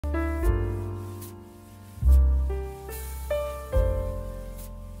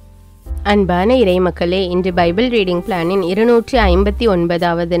அன்பான இறைமக்களே, இன்று Bible reading பிளானின்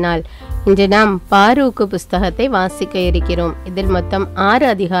 259வது நாள். இன்று நாம் பாரூக்கு புஸ்தகத்தை வாசிக்க இருக்கிறோம். இதில் மொத்தம் 6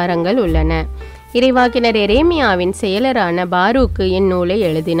 அதிகாரங்கள் உள்ளன. இறைவாக்கினர் எரேமியாவின் செயலரான பாரூக்கு இந்நூலை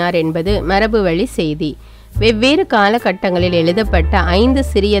எழுதினார் என்பது மரபு வழி செய்தி. வெவ்வேறு காலகட்டங்களில் எழுதப்பட்ட 5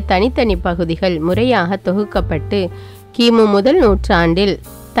 சிறிய தனித்தனி பகுதிகள் முறையாக தொகுக்கப்பட்டு கிமு முதல் நூற்றாண்டில்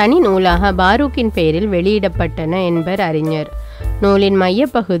தனி நூலாக பாரூக்கின் பெயரில் வெளியிடப்பட்டன என்பர் அறிஞர். நூலின்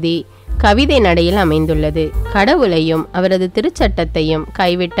மையப்பகுதி கவிதை நடையில் அமைந்துள்ளது. கடவுளையும் அவரது திருச்சட்டத்தையும்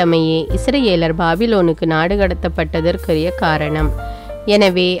கைவிட்டமையே இஸ்ரேலர் பாபிலோனுக்கு நாடு கடத்தப்பட்டதற்குரிய காரணம்.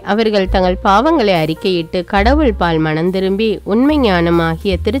 எனவே அவர்கள் தங்கள் பாவங்களை அறிக்கையிட்டு கடவுள் பால் மனம் திரும்பி உண்மை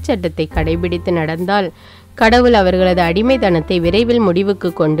ஞானமாகிய திருச்சட்டத்தை கடைபிடித்து நடந்தால் கடவுள் அவர்களது அடிமைத்தனத்தை விரைவில் முடிவுக்கு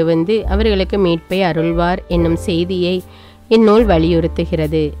கொண்டு வந்து அவர்களுக்கு மீட்பை அருள்வார் என்னும் செய்தியை இந்நூல்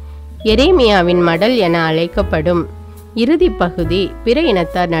வலியுறுத்துகிறது. எரேமியாவின் மடல் என அழைக்கப்படும் இறுதி பகுதி பிற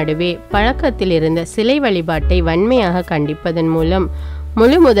இனத்தார் நடுவே பழக்கத்தில் இருந்த சிலை வழிபாட்டை வன்மையாக கண்டிப்பதன் மூலம்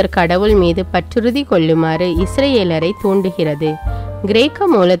முழு முதற் கடவுள் மீது பற்றுறுதி கொள்ளுமாறு இஸ்ரேலரை தூண்டுகிறது. கிரேக்க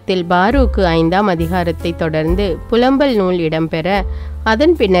மூலத்தில் பாரூக்கு 5ஆம் அதிகாரத்தை தொடர்ந்து புலம்பல் நூல் இடம்பெற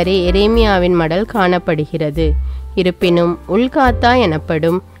அதன் பின்னரே எரேமியாவின் மடல் காணப்படுகிறது. இருப்பினும் உல்காத்தா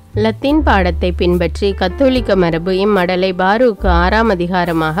எனப்படும் லத்தீன் பாடத்தை பின்பற்றி கத்தோலிக்க மரபு இம்மடலை பாரூக்கு 6ஆம்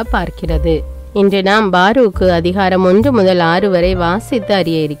அதிகாரமாக பார்க்கிறது. இன்று நாம் பாரூக்கு அதிகாரம் 1 முதல் 6 வரை வாசித்து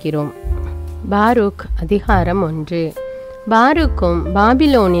அறிய இருக்கிறோம். பாரூக் அதிகாரம் 1. பாரூக்கும்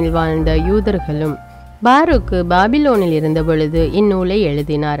பாபிலோனில் வாழ்ந்த யூதர்களும். பாரூக்கு பாபிலோனில் இருந்த பொழுது இந்நூலை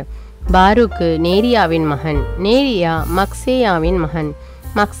எழுதினார். பாரூக்கு நேரியாவின் மகன், நேரியா மக்சேயாவின் மகன்,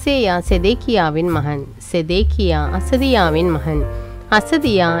 மக்சேயா செதேக்கியாவின் மகன், செதேக்கியா அசதியாவின் மகன்,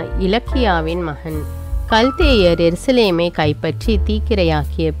 அசதியா இலக்கியாவின் மகன். கல்தேயர் எருசலேமை கைப்பற்றி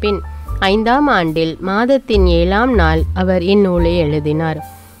தீக்கிரையாக்கிய பின் 5ஆம் ஆண்டில் மாதத்தின் 7ஆம் நாள் அவர் இந்நூலை எழுதினார்.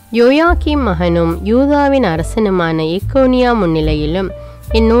 யோயாக்கீம் மகனும் யூதாவின் அரசனுமான எக்கோனியா முன்னிலையிலும்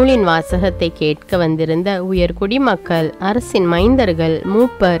இந்நூலின் வாசகத்தை கேட்க வந்திருந்த உயர் குடிமக்கள், அரசின் மைந்தர்கள்,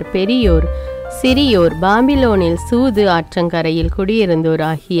 மூப்பர், பெரியோர், சிறியோர், பாபிலோனில் சூது ஆற்றங்கரையில் குடியிருந்தோர்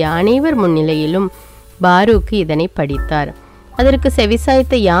ஆகிய அனைவர் முன்னிலையிலும் பாரூக்கு இதனை படித்தார். அதற்கு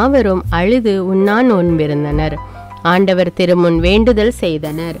செவிசாய்த்த யாவரும் அழுது உண்ணா நோன்பிருந்தனர். ஆண்டவர் திருமுன் வேண்டுதல்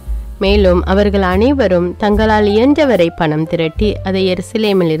செய்தனர். மேலும் அவர்கள் அனைவரும் தங்களால் இயன்றவரை பணம் திரட்டி அதை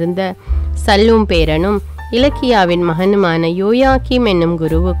எருசலேமில் இருந்த சல்லூம் பேரனும் இலக்கியாவின் மகனுமான யோயாக்கீம் என்னும்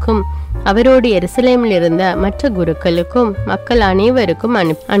குருவுக்கும் அவரோடு எருசலேமில் இருந்த மற்ற குருக்களுக்கும் மக்கள் அனைவருக்கும்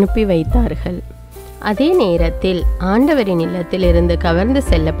அனுப்பி வைத்தார்கள். அதே நேரத்தில் ஆண்டவரின் இல்லத்தில் இருந்து கவர்ந்து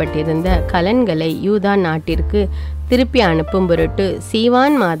செல்லப்பட்டிருந்த கலன்களை யூதா நாட்டிற்கு திருப்பி அனுப்பும் பொருட்டு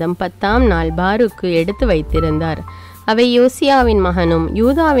சீவான் மாதம் 10ஆம் நாள் பாரூக்கு எடுத்து வைத்திருந்தார். அவை யோசியாவின் மகனும்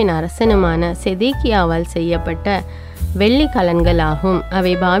யூதாவின் அரசனுமான செதேக்கியாவால் செய்யப்பட்ட வெள்ளி கலன்கள் ஆகும்.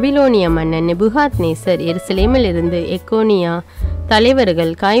 அவை பாபிலோனிய மன்னன் நெபுகாத்நேசர் எருசலேமில் இருந்து எக்கோனியா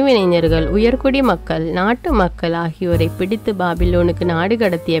தலைவர்கள், கைவினைஞர்கள், உயர்குடி மக்கள், நாட்டு மக்கள் ஆகியோரை பிடித்து பாபிலோனுக்கு நாடு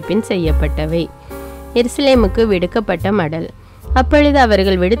கடத்திய பின் செய்யப்பட்டவை. எருசலேமுக்கு விடுக்கப்பட்ட மடல். அப்பொழுது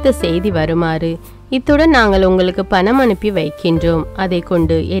அவர்கள் விடுத்த செய்தி வருமாறு: இத்துடன் நாங்கள் உங்களுக்கு பணம் அனுப்பி வைக்கின்றோம். அதை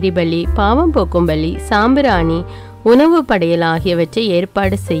கொண்டு எரிபலி, பாவம் போக்கும் பலி, சாம்பிராணி, உணவு படையல் ஆகியவற்றை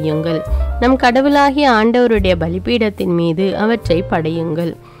ஏற்பாடு செய்யுங்கள். நம் கடவுளாகிய ஆண்டவருடைய பலிபீடத்தின் மீது அவற்றை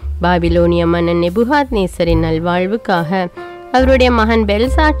படையுங்கள். பாபிலோனிய மன்னன் நெபுகாத்நேசரின் நல்வாழ்வுக்காக, அவருடைய மகன்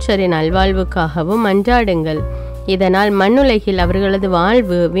பெல்சாட்சரின் நல்வாழ்வுக்காகவும் மன்றாடுங்கள். இதனால் மண்ணுலகில் அவர்களது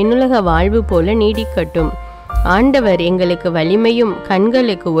வாழ்வு விண்ணுலக வாழ்வு போல நீடிக்கட்டும். ஆண்டவர் எங்களுக்கு வலிமையும்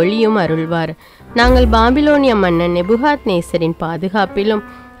கண்களுக்கு ஒளியும் அருள்வார். நாங்கள் பாபிலோனிய மன்னன் நெபுகாத்நேசரின் பாதுகாப்பிலும்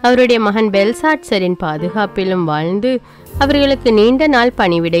அவருடைய மகன் பெல்சாட்சரின் பாதுகாப்பிலும் வாழ்ந்து அவர்களுக்கு நீண்ட நாள்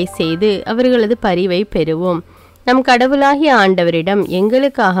பணிவிடை செய்து அவர்களது பரிவை பெறுவோம். நம் கடவுளாகிய ஆண்டவரிடம்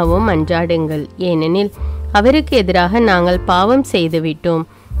எங்களுக்காகவும் மன்றாடுங்கள். ஏனெனில் அவருக்கு எதிராக நாங்கள் பாவம் செய்துவிட்டோம்.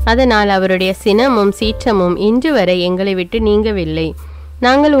 அதனால் அவருடைய சினமும் சீற்றமும் இன்று வரை எங்களை விட்டு நீங்கவில்லை.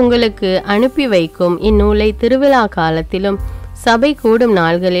 நாங்கள் உங்களுக்கு அனுப்பி வைக்கும் இந்நூலை திருவிழா காலத்திலும் சபை கூடும்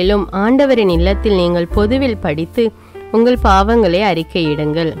நாள்களிலும் ஆண்டவரின் இல்லத்தில் நீங்கள் பொதுவில் படித்து உங்கள் பாவங்களை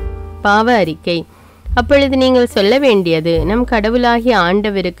அறிக்கையிடுங்கள். பாவ அறிக்கை. அப்பொழுது நீங்கள் சொல்ல வேண்டியது: நம் கடவுளாகிய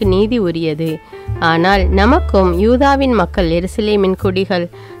ஆண்டவருக்கு நீதி உரியது. ஆனால் நமக்கும் யூதாவின் மக்கள், எருசலேமின் குடிகள்,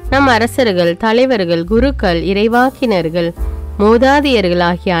 நம் அரசர்கள், தலைவர்கள், குருக்கள், இறைவாக்கினர்கள், மூதாதையர்கள்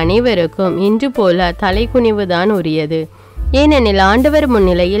ஆகிய அனைவருக்கும் இன்று போல தலைக்குனிவுதான் உரியது. ஏனெனில் ஆண்டவர்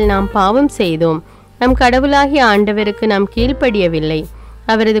முன்னிலையில் நாம் பாவம் செய்தோம். நம் கடவுளாகிய ஆண்டவருக்கு நாம் கீழ்ப்படியவில்லை.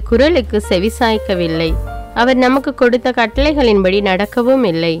 அவரது குரலுக்கு செவிசாய்க்கவில்லை. அவர் நமக்கு கொடுத்த கட்டளைகளின்படி நடக்கவும்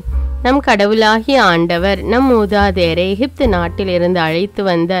இல்லை. நம் கடவுளாகிய ஆண்டவர் நம் மூதாதையரை எகிப்து நாட்டில் இருந்து அழைத்து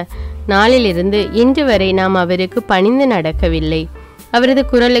வந்த நாளிலிருந்து இன்று வரை நாம் அவருக்கு பணிந்து நடக்கவில்லை. அவரது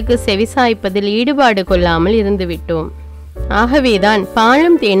குரலுக்கு செவிசாய்ப்பதில் ஈடுபாடு கொள்ளாமல் இருந்துவிட்டோம். ஆகவேதான்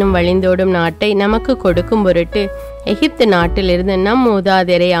பாலும் தேனும் வழிந்தோடும் நாட்டை நமக்கு கொடுக்கும் பொருட்டு எகிப்து நாட்டிலிருந்து நம்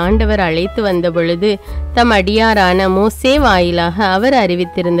மூதாதையரை ஆண்டவர் அழைத்து வந்த பொழுது தம் அடியாரான மோசே வாயிலாக அவர்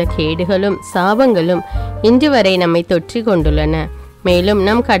அறிவித்திருந்த கேடுகளும் சாபங்களும் இன்று வரை நம்மை தொற்றி கொண்டுள்ளன. மேலும்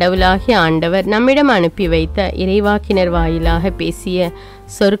நம் கடவுளாகிய ஆண்டவர் நம்மிடம் அனுப்பி வைத்த இறைவாக்கினர் வாயிலாக பேசிய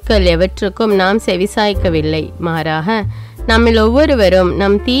சொற்கள் எவற்றுக்கும் நாம் செவிசாய்க்கவில்லை. மாறாக நம்மில் ஒவ்வொருவரும்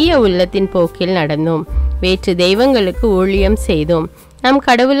நம் தீய உள்ளத்தின் போக்கில் நடந்தோம். வேற்று தெய்வங்களுக்கு ஊழியம் செய்தோம். நம்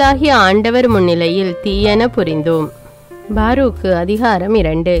கடவுளாகிய ஆண்டவர் முன்னிலையில் தீயன புரிந்தோம். பாரூக்கு அதிகாரம்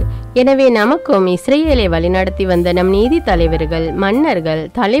 2. எனவே நமக்கும் இஸ்ரேலை வழிநடத்தி வந்த நம் நீதி தலைவர்கள், மன்னர்கள்,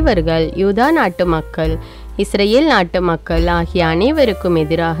 தலைவர்கள், யூதா நாட்டு மக்கள், இஸ்ரேல் நாட்டு மக்கள் ஆகிய அனைவருக்கும்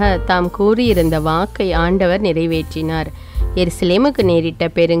எதிராக தாம் கூறியிருந்த வாக்கை ஆண்டவர் நிறைவேற்றினார். எருசலேமுக்கு நேரிட்ட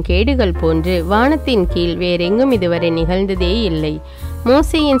பெருங்கேடுகள் போன்று வானத்தின் கீழ் வேறெங்கும் இதுவரை நிகழ்ந்ததே இல்லை.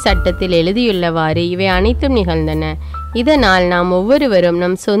 மோசேயின் சட்டத்தில் எழுதியுள்ளவாறு இவை அனைத்தும் நிகழ்ந்தன. இதனால் நாம் ஒவ்வொருவரும்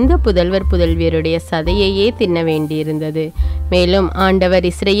நம் சொந்த புதல்வர் புதல்வியருடைய சதையையே தின்ன வேண்டியிருந்தது. மேலும் ஆண்டவர்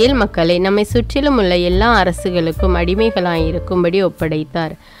இஸ்ரேல் மக்களை நம்மை சுற்றிலும் உள்ள எல்லா அரசுகளுக்கும் அடிமைகளாயிருக்கும்படி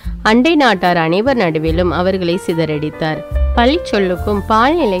ஒப்படைத்தார். அண்டை நாட்டார் அனைவர் நடுவிலும் அவர்களை சிதறடித்தார். பழி சொல்லுக்கும்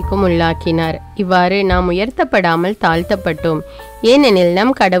பால்நிலைக்கும் உள்ளாக்கினார். இவ்வாறு நாம் உயர்த்தப்படாமல் தாழ்த்தப்பட்டோம். ஏனெனில்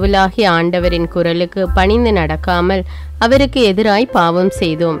நம் கடவுளாகிய ஆண்டவரின் குரலுக்கு பணிந்து நடக்காமல் அவருக்கு எதிராய் பாவம்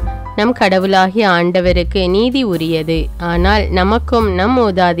செய்தோம். நம் கடவுளாகிய ஆண்டவருக்கு நீதி உரியது. ஆனால் நமக்கும் நம்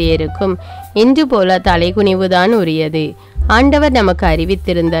மூதாதையருக்கும் இன்று போல தலைகுனிவுதான் உரியது. ஆண்டவர் நமக்கு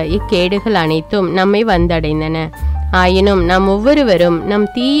அறிவித்திருந்த இக்கேடுகள் அனைத்தும் நம்மை வந்தடைந்தன. ஆயினும் நாம் ஒவ்வொருவரும் நம்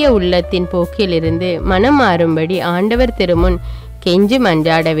தீய உள்ளத்தின் போக்கிலிருந்து மனம் மாறும்படி ஆண்டவர் திருமுன் கெஞ்சி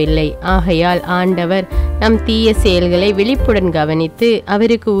மன்றாடவில்லை. ஆகையால் ஆண்டவர் நம் தீய செயல்களை விழிப்புடன் கவனித்து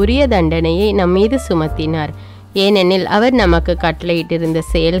அவருக்கு உரிய தண்டனையை நம் மீது சுமத்தினார். ஏனெனில் அவர் நமக்கு கட்டளையிட்டிருந்த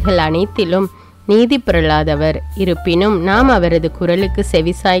செயல்கள் அனைத்திலும் நீதி புரளாதவர். இருப்பினும் நாம் அவரது குரலுக்கு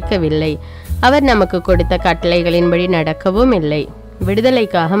செவிசாய்க்கவில்லை. அவர் நமக்கு கொடுத்த கட்டளைகளின்படி நடக்கவும் இல்லை.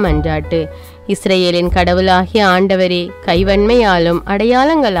 விடுதலைக்காக மன்றாட்டு. இஸ்ரேலின் கடவுளாகிய ஆண்டவரே, கைவன்மையாலும்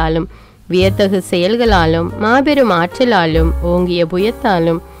அடையாளங்களாலும் வியத்தகு செயல்களாலும் மாபெரும் ஆற்றலாலும் ஓங்கிய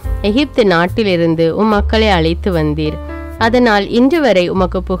புயத்தாலும் எகிப்து நாட்டிலிருந்து மக்களை அழைத்து வந்தீர். அதனால் இன்று வரை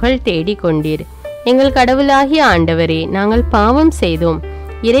உமக்கு புகழ் தேடி கொண்டீர். எங்கள் கடவுளாகிய ஆண்டவரே, நாங்கள் பாவம் செய்தோம்,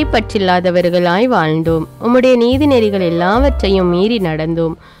 இறைப்பற்றில்லாதவர்களாய் வாழ்ந்தோம், உம்முடைய நீதி நெறிகள் எல்லாவற்றையும் மீறி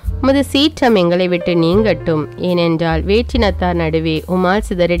நடந்தோம். உமது சீற்றம் எங்களை விட்டு நீங்கட்டும். ஏனென்றால் வேற்றினத்தார் நடுவே உம்மால்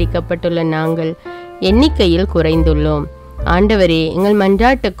சிதறடிக்கப்பட்டுள்ள நாங்கள் எண்ணிக்கையில் குறைந்துள்ளோம். ஆண்டவரே, எங்கள்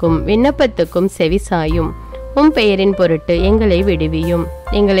மன்றாட்டுக்கும் விண்ணப்பத்துக்கும் செவிசாயும். பெயரின் பொருட்டு எங்களை விடுவியும்.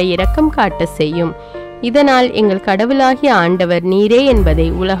 எங்களை இரக்கம் காட்ட செய்யும். இதனால் எங்கள் கடவுளாகிய ஆண்டவர் நீரே என்பதை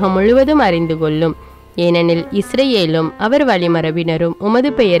உலகம் முழுவதும் அறிந்து கொள்ளும். ஏனெனில் இஸ்ரேலும் அவர் வழிமரபினரும்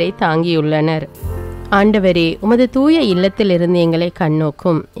உமது பெயரை தாங்கியுள்ளனர். ஆண்டவரே, உமது தூய இல்லத்திலிருந்து எங்களை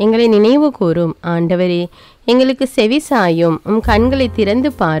கண்ணோக்கும், எங்களை நினைவு கூறும். ஆண்டவரே, எங்களுக்கு செவிசாயும், கண்களை திறந்து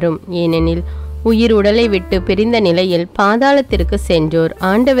பாரும். ஏனெனில் உயிர் உடலை விட்டு பிரிந்த நிலையில் பாதாளத்திற்கு சென்றோர்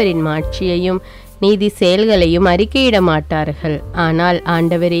ஆண்டவரின் மாட்சியையும் நீதி செயல்களையும் அறிக்கையிட மாட்டார்கள். ஆனால்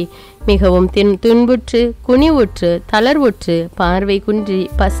ஆண்டவரே, மிகவும் துன்புற்று குனிவுற்று தளர்வுற்று பார்வை குன்றி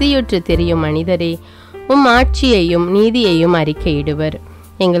பசியுற்று தெரியும் மனிதரே, ஆட்சியையும் நீதியையும் அறிக்கையிடுவர்.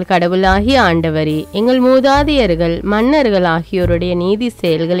 எங்கள் கடவுளாகிய ஆண்டவரே, எங்கள் மூதாதையர்கள் மன்னர்கள் ஆகியோருடைய நீதி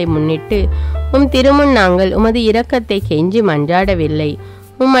செயல்களை முன்னிட்டு திருமுன் நாங்கள் உமது இரக்கத்தை கெஞ்சி மன்றாடவில்லை.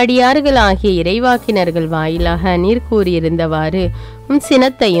 அடியார்களாகிய இறைவாக்கினர்கள் வாயிலாக நீர் கூறியிருந்தவாறு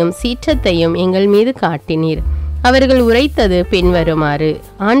சினத்தையும் சீற்றத்தையும் எங்கள் மீது காட்டினீர். அவர்கள் உரைத்தது பின்வருமாறு.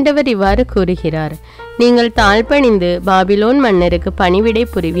 ஆண்டவர் இவ்வாறு கூறுகிறார்: நீங்கள் தாழ்பணிந்து பாபிலோன் மன்னருக்கு பணிவிடை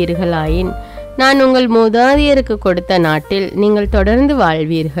புரிவீர்களாயின் நான் உங்கள் மூதாதையருக்கு கொடுத்த நாட்டில் நீங்கள் தொடர்ந்து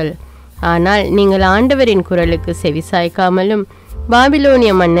வாழ்வீர்கள். ஆனால் நீங்கள் ஆண்டவரின் குரலுக்கு செவிசாய்க்காமலும்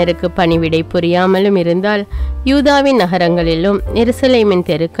பாபிலோனிய மன்னருக்கு பணிவிடை புரியாமலும் இருந்தால் யூதாவின் நகரங்களிலும் எருசலேமின்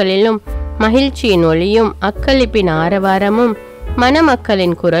தெருக்களிலும் மகிழ்ச்சியின் ஒளியும் அக்களிப்பின் ஆரவாரமும்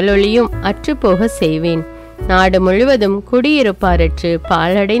மணமக்களின் குரலொளியும் அற்றுப்போக செய்வேன். நாடு முழுவதும் குடியிருப்பாரற்று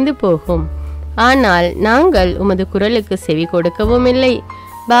பாழடைந்து போகும். ஆனால் நாங்கள் உமது குரலுக்கு செவி கொடுக்கவும் இல்லை,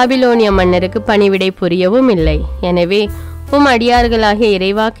 பாபிலோனிய மன்னருக்கு பணிவிடை புரியவும் இல்லை. எனவே அடியார்களாகிய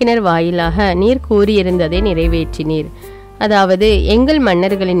இறைவாக்கினர் வாயிலாக நீர் கூறியிருந்ததை நிறைவேற்றினீர். அதாவது எங்கள்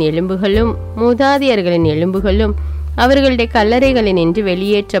மன்னர்களின் எலும்புகளும் மூதாதையர்களின் எலும்புகளும் அவர்களுடைய கல்லறைகளினின்று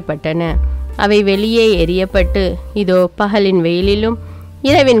வெளியேற்றப்பட்டன. அவை வெளியே எரியப்பட்டு இதோ பகலின் வெயிலிலும்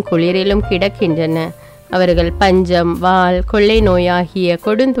இரவின் குளிரிலும் கிடக்கின்றன. அவர்கள் பஞ்சம், வாள், கொள்ளை நோயாகிய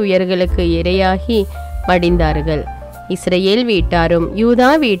கொடுந்துயர்களுக்கு இரையாகி மடிந்தார்கள். இஸ்ரவேல் வீட்டாரும் யூதா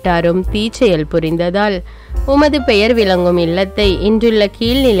வீட்டாரும் தீச்செயல் புரிந்ததால் உமது பெயர் விளங்கும் இல்லத்தை இன்றுள்ள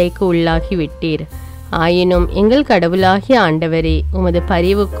கீழ்நிலைக்கு உள்ளாகிவிட்டீர். ஆயினும் எங்கள் கடவுளாகிய ஆண்டவரே, உமது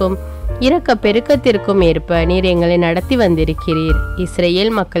பரிவுக்கும் இரக்க பெருக்கத்திற்கும் ஏற்ப நீர் எங்களை நடத்தி வந்திருக்கிறீர்.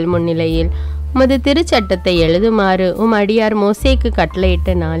 இஸ்ரவேல் மக்கள் முன்னிலையில் உமது திருச்சட்டத்தை எழுதுமாறு அடியார் மோசேக்கு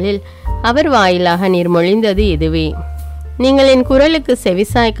கட்டளையிட்ட நாளில் அவர் வாயிலாக நீர் மொழிந்தது இதுவே: நீங்கள் என் குரலுக்கு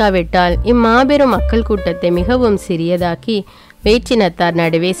செவிசாய்க்காவிட்டால் இம்மாபெரும் மக்கள் கூட்டத்தை மிகவும் சிறியதாக்கி வேற்றினத்தார்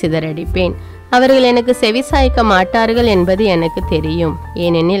நடுவே சிதறடிப்பேன். அவர்கள் எனக்கு செவிசாய்க்க மாட்டார்கள் என்பது எனக்கு தெரியும்.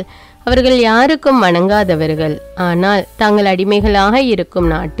 ஏனெனில் அவர்கள் யாருக்கும் வணங்காதவர்கள். ஆனால் தாங்கள் அடிமைகளாக இருக்கும்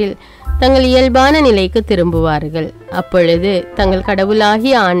நாட்டில் தங்கள் இயல்பான நிலைக்கு திரும்புவார்கள். அப்பொழுது தங்கள்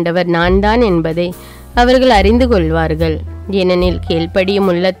கடவுளாகிய ஆண்டவர் நான் தான் என்பதை அவர்கள் அறிந்து கொள்வார்கள். ஏனெனில் கீழ்ப்படியும்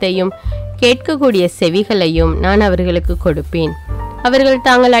உள்ளத்தையும் கேட்கக்கூடிய செவிகளையும் நான் அவர்களுக்கு கொடுப்பேன். அவர்கள்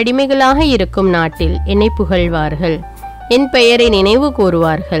தாங்கள் அடிமைகளாக இருக்கும் நாட்டில் என்னை புகழ்வார்கள், என் பெயரை நினைவு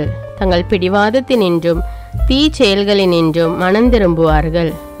கூறுவார்கள். தங்கள் பிடிவாதத்தினின்றும் தீ செயல்களினின்றும் மனம்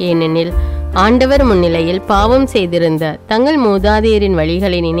திரும்புவார்கள். ஏனெனில் ஆண்டவர் முன்னிலையில் பாவம் செய்திருந்த தங்கள் மூதாதையரின்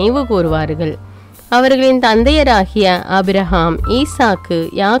வழிகளை நினைவு கூறுவார்கள். அவர்களின் தந்தையராகிய ஆபிரகாம், ஈசாக்கு,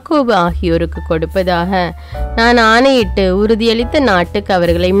 யாக்கோபு ஆகியோருக்கு கொடுப்பதாக நான் ஆணையிட்டு உறுதியளித்த நாட்டுக்கு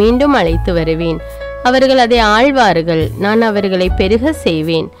அவர்களை மீண்டும் அழைத்து வருவேன். அவர்கள் அதை ஆழ்வார்கள். நான் அவர்களை பெருக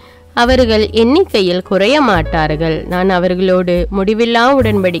செய்வேன். அவர்கள் எண்ணிக்கையில் குறைய மாட்டார்கள். நான் அவர்களோடு முடிவில்லா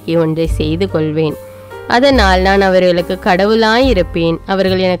உடன்படிக்கை ஒன்றை செய்து கொள்வேன். அதனால் நான் அவர்களுக்கு கடவுளாயிருப்பேன்,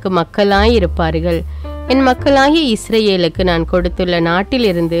 அவர்கள் எனக்கு மக்களாயிருப்பார்கள். என் மக்களாகிய இஸ்ரவேலுக்கு நான் கொடுத்துள்ள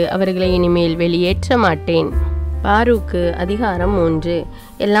நாட்டிலிருந்து அவர்களை இனிமேல் வெளியேற்ற மாட்டேன். பாரூக்கு அதிகாரம் 3.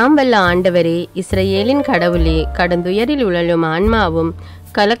 எல்லாம் வல்ல ஆண்டவரே, இஸ்ரவேலின் கடவுளே, கடந்துயரில் உழலும் ஆன்மாவும்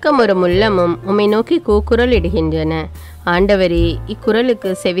கலக்கமுறும் உள்ளமும் உம்மை நோக்கி கூக்குரல் இடுகின்றன. ஆண்டவரே, இக்குரலுக்கு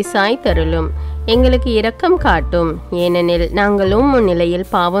செவிசாய் தருளும், எங்களுக்கு இரக்கம் காட்டும். ஏனெனில் நாங்களும் முன்னிலையில்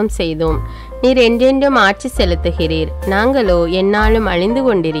பாவம் செய்தோம். நீர் என்றென்றும் ஆட்சி செலுத்துகிறீர், நாங்களோ எந்நாளும் அழிந்து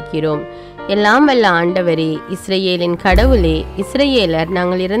கொண்டிருக்கிறோம். எல்லாம் வல்ல ஆண்டவரே, இஸ்ரவேலின் கடவுளே, இஸ்ரவேலர்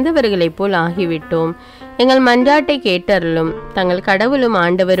நாங்கள் இறந்தவர்களைப் போல் ஆகிவிட்டோம். எங்கள் மன்றாட்டை கேட்டருளும். தங்கள் கடவுளும்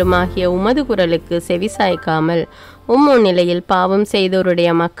ஆண்டவருமாகிய உமது குரலுக்கு செவிசாய்க்காமல் முன்னிலையில் பாவம் செய்தோருடைய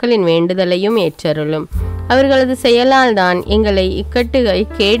மக்களின் வேண்டுதலையும் ஏற்றருளும். அவர்களது செயலால் தான் எங்களை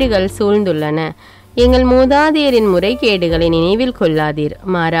கேடுகள் சூழ்ந்துள்ளன. எங்கள் மூதாதையரின் முறைகேடுகளை நினைவில் கொள்ளாதீர்.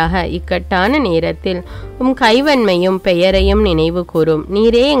 மாறாக இக்கட்டான நேரத்தில் கைவன்மையும் பெயரையும் நினைவு கூறும்.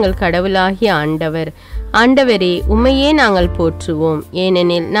 நீரே எங்கள் கடவுளாகிய ஆண்டவர். ஆண்டவரே, உம்மையே நாங்கள் போற்றுவோம்.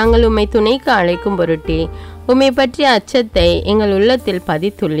 ஏனெனில் நாங்கள் உம்மை துணைக்கு அழைக்கும் பொருட்டே உம்மை பற்றிய அச்சத்தை எங்கள் உள்ளத்தில்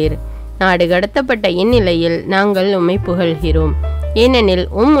பதித்துள்ளீர். நாடு கடத்தப்பட்ட இந்நிலையில் நாங்கள் உம்மை புகழ்கிறோம். ஏனெனில்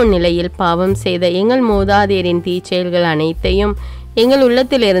முன்னிலையில் பாவம் செய்த எங்கள் மூதாதையரின் தீச்செயல்கள் அனைத்தையும் எங்கள்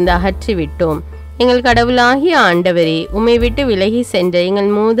உள்ளத்திலிருந்து அகற்றிவிட்டோம். எங்கள் கடவுளாகிய ஆண்டவரே, உம்மை விட்டு விலகி சென்ற எங்கள்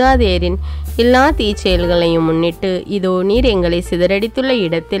மூதாதையரின் எல்லா தீச்செயல்களையும் முன்னிட்டு இதோ நீர் எங்களை சிதறடித்துள்ள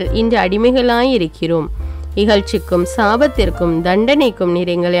இடத்தில் இன்று அடிமைகளாயிருக்கிறோம். இகழ்ச்சிக்கும் சாபத்திற்கும் தண்டனைக்கும்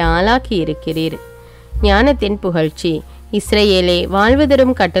நீர் எங்களை ஆளாக்கி இருக்கிறீர். ஞானத்தின் புகழ்ச்சி. இஸ்ரவேலே,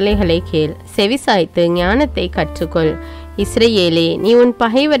 வாழ்வதரும் கட்டளைகளை கேள், செவிசாய்த்து ஞானத்தை கற்றுக்கொள். இஸ்ரவேலே, நீ உன்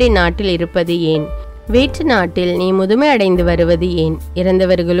பகைவரின் நாட்டில் இருப்பது ஏன்? வேற்று நாட்டில் நீ முதுமை அடைந்து வருவது ஏன்?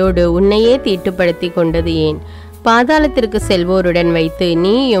 இறந்தவர்களோடு உன்னையே தீட்டுப்படுத்தி கொண்டது ஏன்? பாதாளத்திற்கு செல்வோருடன் வைத்து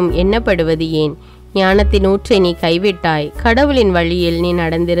நீயும் எண்ணப்படுவது ஏன்? ஞானத்தின் ஊற்றை நீ கைவிட்டாய். கடவுளின் வழியில் நீ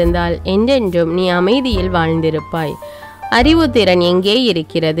நடந்திருந்தால் என்றென்றும் நீ அமைதியில் வாழ்ந்திருப்பாய். அறிவு திறன் எங்கே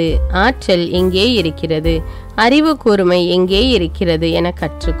இருக்கிறது? ஆற்றல் எங்கே இருக்கிறது? அறிவு கூர்மை எங்கே இருக்கிறது என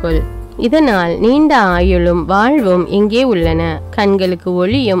கற்றுக்கொள். இதனால் நீண்ட ஆயுளும் வாழ்வும் எங்கே உள்ளன? கண்களுக்கு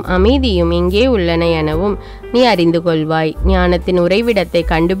ஒளியும் அமைதியும் எங்கே உள்ளன எனவும் நீ அறிந்து கொள்வாய். ஞானத்தின் உறைவிடத்தை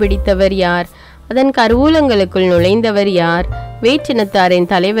கண்டுபிடித்தவர் யார்? அதன் கருவூலங்களுக்குள் நுழைந்தவர் யார்? வேற்றினத்தாரின்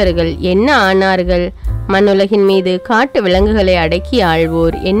தலைவர்கள் என்ன ஆனார்கள்? மண்ணுலகின் மீது காட்டு விலங்குகளை அடக்கி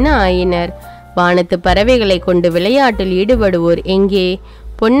ஆள்வோர் என்ன ஆயினர்? வானத்து பறவைகளை கொண்டு விளையாட்டில் ஈடுபடுவோர் எங்கே?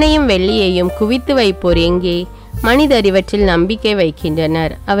 பொன்னையும் வெள்ளியையும் குவித்து வைப்போர் எங்கே? மனிதர் இவற்றில் நம்பிக்கை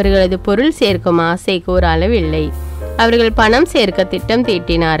வைக்கின்றனர். அவர்களது பொருள் சேர்க்கும் ஆசைக்கு ஒரு அளவில்லை. அவர்கள் பணம் சேர்க்க திட்டம்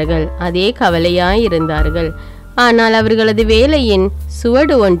தீட்டினார்கள், அதே கவலையாயிருந்தார்கள். ஆனால் அவர்களது வேலையின்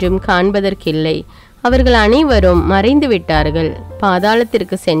சுவடு ஒன்றும் காண்பதற்கில்லை. அவர்கள் அனைவரும் மறைந்து விட்டார்கள்,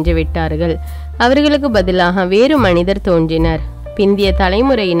 பாதாளத்திற்கு சென்று விட்டார்கள். அவர்களுக்கு பதிலாக வேறு மனிதர் தோன்றினர். பிந்திய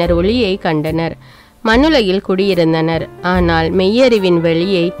தலைமுறையினர் ஒளியை கண்டனர், மண்ணுலகில் குடியிருந்தனர். ஆனால் மெய்யறிவின்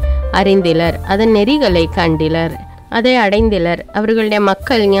வெளியை அறிந்திலர், அதன் நெறிகளை கண்டிலர், அதை அடைந்திலர். அவர்களுடைய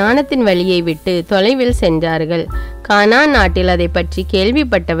மக்கள் ஞானத்தின் வழியை விட்டு தொலைவில் சென்றார்கள். கானான் நாட்டில் அதை பற்றி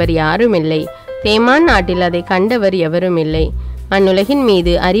கேள்விப்பட்டவர் யாரும் இல்லை. தேமான் நாட்டில் அதை கண்டவர் எவரும் இல்லை. மண்ணுலகின்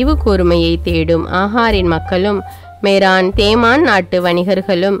மீது அறிவு கூர்மையை தேடும் ஆகாரின் மக்களும் மேரான் தேமான் நாட்டு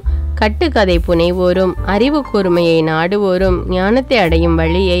வணிகர்களும் கட்டுக்கதை புனைவோரும் அறிவு கூர்மையை நாடுவோரும் ஞானத்தை அடையும்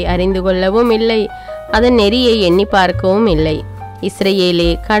வழியை அறிந்து கொள்ளவும் இல்லை, அதன் நெறியை எண்ணி பார்க்கவும் இல்லை. இஸ்ரேலே,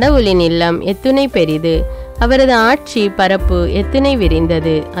 கடவுளின் இல்லம் எத்துணை பெரிது, அவரது ஆட்சி பரப்பு எத்துணை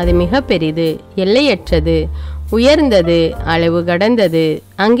விரிந்தது. அது மிக பெரிது, எல்லையற்றது, உயர்ந்தது, அளவு கடந்தது.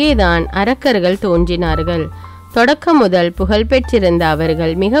 அங்கேதான் அரக்கர்கள் தோன்றினார்கள். தொடக்கம் முதல் புகழ் பெற்றிருந்த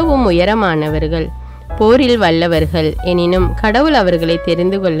அவர்கள் மிகவும் உயரமானவர்கள், போரில் வல்லவர்கள். எனினும் கடவுள் அவர்களை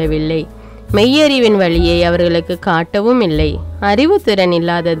தெரிந்து கொள்ளவில்லை, மெய்யறிவின் வழியை அவர்களுக்கு காட்டவும் இல்லை. அறிவு திறன்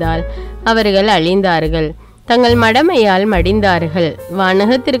இல்லாததால் அவர்கள் அழிந்தார்கள், தங்கள் மடமையால் மடிந்தார்கள்.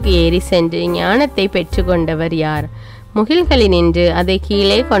 வானகத்திற்கு ஏறி சென்று ஞானத்தை பெற்று கொண்டவர் யார்? முகில்களினின்று அதை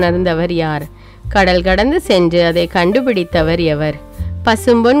கீழே கொணர்ந்தவர் யார்? கடல் கடந்து சென்று அதை கண்டுபிடித்தவர் எவர்?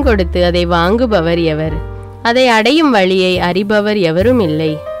 பசும்பொன் கொடுத்து அதை வாங்குபவர் எவர்? அதை அடையும் வழியை அறிபவர் எவரும்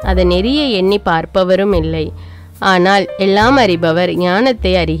இல்லை, அதன் நெறியை எண்ணி பார்ப்பவரும் இல்லை. ஆனால் எல்லாம் அறிபவர்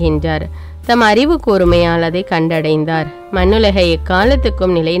ஞானத்தை அறிகின்றார், தம் அறிவு கூர்மையால் அதை கண்டடைந்தார். மண்ணுலகை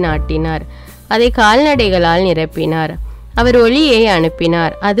எக்காலத்துக்கும் நிலைநாட்டினார், அதை கால்நடைகளால் நிரப்பினார். அவர் ஒளியை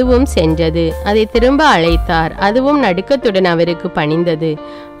அனுப்பினார், அதுவும் சென்றது. அதை திரும்ப அழைத்தார், அதுவும் நடுக்கத்துடன் அவருக்கு பணிந்தது.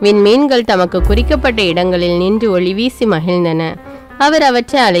 விண்மீன்கள் தமக்கு குறிக்கப்பட்ட இடங்களில் நின்று ஒளி வீசி மகிழ்ந்தன. அவர்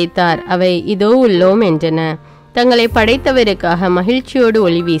அவற்றை அழைத்தார், அவை இதோ உள்ளோம் என்றன. தங்களை படைத்தவருக்காக மகிழ்ச்சியோடு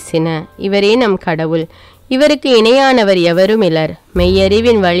ஒளி வீசின. இவரே நம் கடவுள், இவருக்கு இணையானவர் எவரும் இலர்.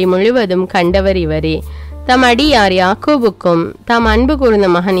 மெய்யறிவின் வழி முழுவதும் கண்டவர் இவரே. தம் அடியார் யாக்கோபுக்கும் தாம் அன்பு கூர்ந்த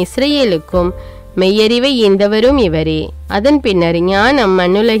மகன் இஸ்ரேலுக்கும் மெய்யறிவை ஈந்தவரும் இவரே. அதன் பின்னர் ஞானம்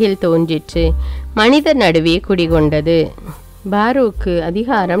மண்ணுலகில் தோன்றிற்று, மனிதர் நடுவே குடிகொண்டது. பாரூக்கு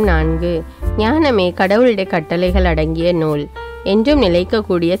அதிகாரம் 4. ஞானமே கடவுளுடைய கட்டளைகள் அடங்கிய நூல், என்றும்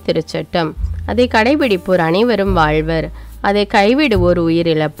நிலைக்கக்கூடிய திருச்சட்டம். அதை கடைபிடிப்போர் அனைவரும் வாழ்வர், அதை கைவிடுவோர்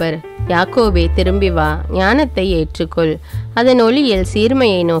உயிரிழப்பர். யாக்கோபே, திரும்பி வா, ஞானத்தை ஏற்றுக்கொள், அதன் ஒளியில்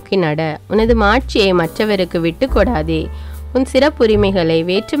சீர்மையை நோக்கி நட. உனது மாட்சியை மற்றவருக்கு விட்டு கொடாதே, உன் சிறப்புரிமைகளை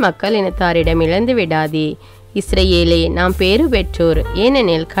வேற்று மக்கள் இனத்தாரிடம் இழந்து விடாதே. இஸ்ரேலே, நாம் பேறு பெற்றோர்,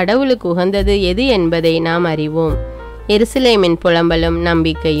 ஏனெனில் கடவுளுக்கு உகந்தது எது என்பதை நாம் அறிவோம். எருசலேமின் புலம்பலும்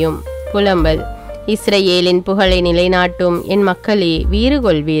நம்பிக்கையும். புலம்பல். இஸ்ரேலின் புகழை நிலைநாட்டும் என் மக்களே, வீறு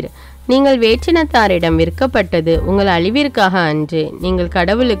கொள்வீர். நீங்கள் வேற்றினத்தாரிடம் விற்கப்பட்டது உங்கள் அழிவிற்காக அன்று, நீங்கள்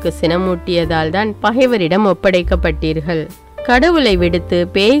கடவுளுக்கு சினமூட்டியதால் தான் பகைவரிடம் ஒப்படைக்கப்பட்டீர்கள். கடவுளை விடுத்து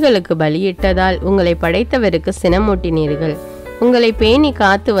பேய்களுக்கு பலியிட்டதால் உங்களை படைத்தவருக்கு சினமூட்டினீர்கள். உங்களை பேணி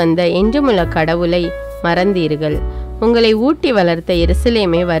காத்து வந்த என்றுமுள்ள கடவுளை மறந்தீர்கள். உங்களை ஊட்டி வளர்த்த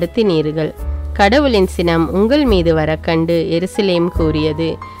எருசலேமை வருத்தினீர்கள். கடவுளின் சினம் உங்கள் மீது வரக்கண்டு எருசலேம் கூறியது,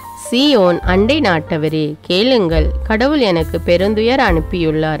 சீயோன் அண்டை நாட்டவரே கேளுங்கள், கடவுள் எனக்கு பெருந்துயர்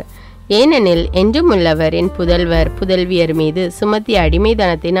அனுப்பியுள்ளார். ஏனெனில் என்றுமுள்ளவர் என் புதல்வர் புதல்வியர் மீது சுமத்திய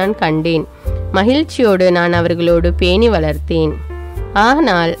அடிமைத்தனத்தை நான் கண்டேன். மகிழ்ச்சியோடு நான் அவர்களோடு பேணி வளர்த்தேன்,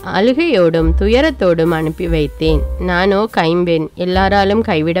 ஆனால் அழுகையோடும் துயரத்தோடும் அனுப்பி வைத்தேன். நானோ கைம்பெண், எல்லாராலும்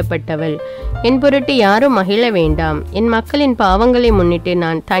கைவிடப்பட்டவள். என் பொருட்டு யாரும் மகிழ வேண்டாம். என் மக்களின் பாவங்களை முன்னிட்டு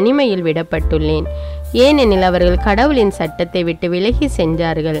நான் தனிமையில் விடப்பட்டுள்ளேன். ஏனெனில் அவர்கள் கடவுளின் சட்டத்தை விட்டு விலகி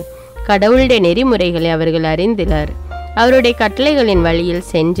சென்றார்கள். கடவுளுடைய நெறிமுறைகளை அவர்கள் அறிந்திலர், அவருடைய கட்டளைகளின் வழியில்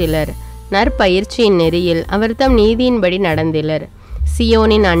சென்றிலர். நற்பயிற்சியின் நெறியில் அவர் தம் நீதியின்படி நடந்திலர்.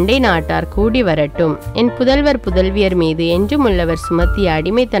 சியோனின் அண்டை நாட்டார் கூடி வரட்டும், என் புதல்வர் புதல்வியர் மீது என்றும் உள்ளவர் சுமத்திய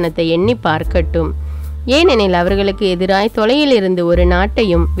அடிமைத்தனத்தை எண்ணி பார்க்கட்டும். ஏனெனில் அவர்களுக்கு எதிராய் தொலையில் இருந்து ஒரு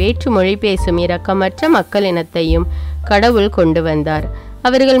நாட்டையும் வேற்று மொழி பேசும் இரக்கமற்ற மக்கள் இனத்தையும் கடவுள் கொண்டு வந்தார்.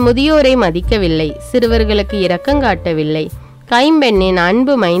 அவர்கள் முதியோரை மதிக்கவில்லை, சிறுவர்களுக்கு இரக்கங்காட்டவில்லை. கைம்பெண்ணின்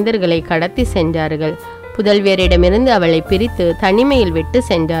அன்பு மைந்தர்களை கடத்தி சென்றார்கள். புதல்வியரிடமிருந்து அவளை பிரித்து தனிமையில் விட்டு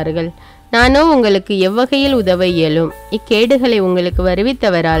சென்றார்கள். நானோ உங்களுக்கு எவ்வகையில் உதவ இயலும்? இக்கேடுகளை உங்களுக்கு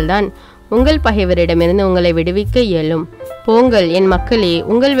வருவித்தவரால் தான் உங்கள் பகைவரிடமிருந்து உங்களை விடுவிக்க இயலும். போங்கள் என் மக்களே,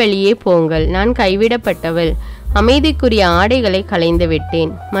 உங்கள் வழியே போங்கள். நான் கைவிடப்பட்டவள், அமைதிக்குரிய ஆடைகளை களைந்து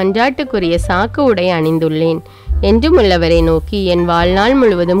விட்டேன், மன்றாட்டுக்குரிய சாக்கு உடை அணிந்துள்ளேன். என்றும் உள்ளவரை நோக்கி என் வாழ்நாள்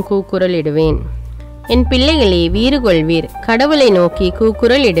முழுவதும் கூக்குரல் இடுவேன். என் பிள்ளைகளே, வீறு கொள்வீர், கடவுளை நோக்கி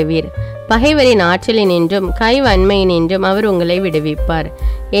கூக்குரல் இடுவீர். பகைவரின் ஆற்றலினின்றும் கைவன்மையினின்றும் அவர் உங்களை விடுவிப்பார்.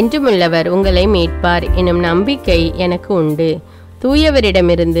 என்றுமுள்ளவர் உங்களை மீட்பார் எனும் நம்பிக்கை எனக்கு உண்டு.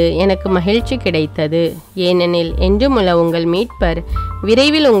 தூயவரிடமிருந்து எனக்கு மகிழ்ச்சி கிடைத்தது. ஏனெனில் என்றுமுள்ள உங்கள் மீட்பர்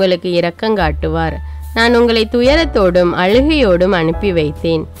விரைவில் உங்களுக்கு இரக்கங்காட்டுவார். நான் உங்களை துயரத்தோடும் அழுகையோடும் அனுப்பி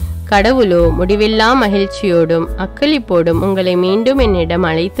வைத்தேன். கடவுளோ முடிவில்லா மகிழ்ச்சியோடும் அக்களிப்போடும் உங்களை மீண்டும் என்னிடம்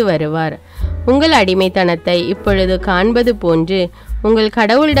அழைத்து வருவார். உங்கள் அடிமைத்தனத்தை இப்பொழுது காண்பது போன்று உங்கள்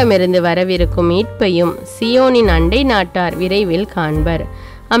கடவுளிடமிருந்து வரவிருக்கும் மீட்பையும் சியோனின் அண்டை நாட்டார் விரைவில் காண்பர்.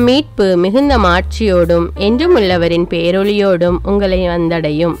 அம்மீட்பு மிகுந்த மாட்சியோடும் என்றும் உள்ளவரின் பேரொளியோடும் உங்களை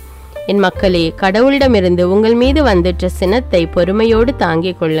வந்தடையும். என் மக்களே, கடவுளிடமிருந்து உங்கள் மீது வந்துற்ற சினத்தை பொறுமையோடு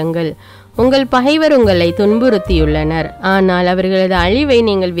தாங்கிக் கொள்ளுங்கள். உங்கள் பகைவர் உங்களை துன்புறுத்தியுள்ளனர், ஆனால் அவர்களது அழிவை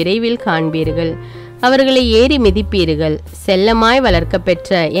நீங்கள் விரைவில் காண்பீர்கள். அவர்களை ஏறி மிதிப்பீர்கள். செல்லமாய் வளர்க்க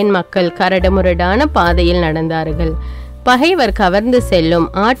பெற்ற என் மக்கள் கரடுமுரடான பாதையில் நடந்தார்கள். பகைவர் கவர்ந்து செல்லும்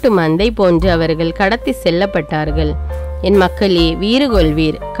ஆட்டு மந்தை போன்று அவர்கள் கடத்தி செல்லப்பட்டார்கள். என் மக்களே, வீறு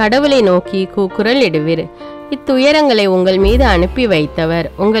கொள்வீர், கடவுளை நோக்கி கூக்குரல் இடுவீர். இத்துயரங்களை உங்கள் மீது அனுப்பி வைத்தவர்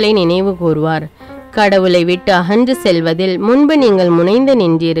உங்களை நினைவு கூர்வார். கடவுளை விட்டு அகன்று செல்வதில் முன்பு நீங்கள் முனைந்து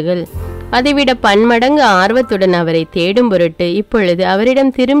நின்றீர்கள். அதைவிட பன்மடங்கு ஆர்வத்துடன் அவரை தேடும் பொருட்டு இப்பொழுது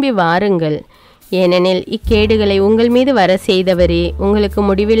அவரிடம் திரும்பி வாருங்கள். ஏனெனில் இக்கேடுகளை உங்கள் மீது வர செய்தவரே உங்களுக்கு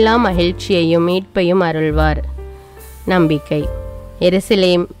முடிவில்லா மகிழ்ச்சியையும் மீட்பையும் அருள்வார். நம்பிக்கை.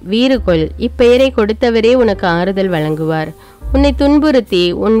 எருசலேம், வீறு கொள், இப்பெயரை கொடுத்தவரே உனக்கு ஆறுதல் வழங்குவார். உன்னை துன்புறுத்தி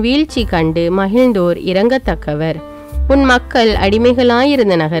உன் வீழ்ச்சி கண்டு மகிழ்ந்தோர் இரங்கத்தக்கவர். உன் மக்கள்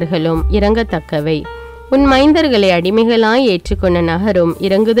அடிமைகளாயிருந்த நகர்களும் இரங்கத்தக்கவை. உன் மைந்தர்களை அடிமைகளாய் ஏற்றுக்கொண்ட நகரும்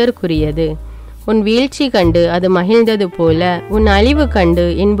இறங்குதற்குரியது. உன் வீழ்ச்சி கண்டு அது மகிழ்ந்தது போல, உன் அழிவு கண்டு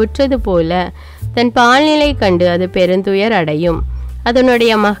இன்புற்றது போல, தன் பால்நிலை கண்டு அது பெருந்துயர் அடையும்.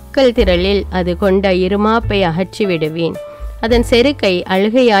 அதனுடைய மக்கள் திரளில் அது கொண்ட இருமாப்பை அகற்றி விடுவேன். அதன் செருக்கை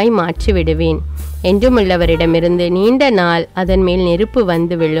அழுகையாய் மாற்றி விடுவேன். என்றுமுள்ளவரிடமிருந்து நீண்ட நாள் அதன் மேல் நெருப்பு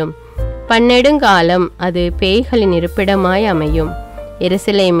வந்து விழும். பன்னெடுங்காலம் அது பேய்களின் இருப்பிடமாய் அமையும்.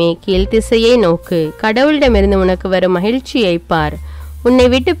 எருசலேமே, கீழ்த்திசையை நோக்கு, கடவுளிடமிருந்து உனக்கு வரும் மகிழ்ச்சியை பார். உன்னை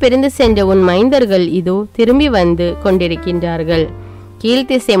விட்டு பிரிந்து சென்ற உன் மைந்தர்கள் இதோ திரும்பி வந்து கொண்டிருக்கின்றார்கள்.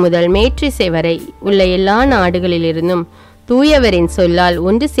 கீழ்த்திசை முதல் மேற்றிசை வரை உள்ள எல்லா நாடுகளிலிருந்தும் தூயவரின் சொல்லால்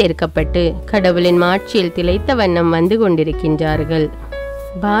ஒன்று சேர்க்கப்பட்டு கடவுளின் மாட்சியில் திளைத்த வண்ணம் வந்து கொண்டிருக்கின்றார்கள்.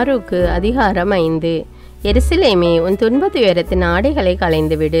 பாருக்கு அதிகாரம் 5. எருசலேமே, உன் துன்பத்துயரத்தின் ஆடைகளை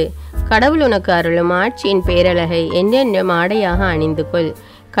களைந்துவிடு. கடவுள் உனக்கு அருளும் ஆட்சியின் பேரழகை என்றென்றும் ஆடையாக அணிந்து கொள்.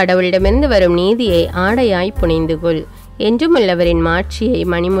 கடவுளிடமிருந்து வரும் நீதியை ஆடையாய் புனைந்து கொள். என்றுமுள்ளவரின் மாட்சியை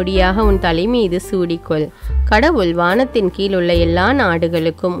மணிமுடியாக உன் தலை மீது சூடிக்கொள். கடவுள் வானத்தின் கீழ் உள்ள எல்லா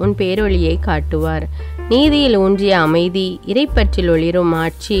நாடுகளுக்கும் உன் பேரொளியை காட்டுவார். நீதியில் ஊன்றிய அமைதி, இறைப்பற்றில் ஒளிரும்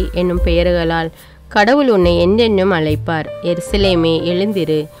ஆட்சி என்னும் பெயர்களால் கடவுள் உன்னை என்றென்றும் அழைப்பார். எருசலேமே,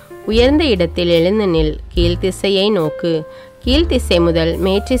 எழுந்திரு, உயர்ந்த இடத்தில் எழுந்து நில், கீழ்த்திசையை நோக்கு. கீழ்த்திசை முதல்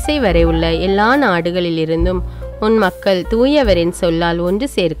மேற்றிசை வரை உள்ள எல்லா நாடுகளிலிருந்தும் உன் மக்கள் தூயவரின் சொல்லால் ஒன்று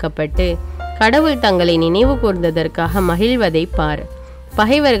சேர்க்கப்பட்டு கடவுள் தங்களை நினைவு கூர்ந்ததற்காக மகிழ்வதை பார்.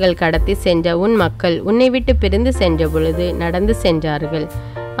 பகைவர்கள் கடத்தி சென்ற உன் மக்கள் உன்னை விட்டு பிரிந்து சென்ற பொழுது நடந்து சென்றார்கள்.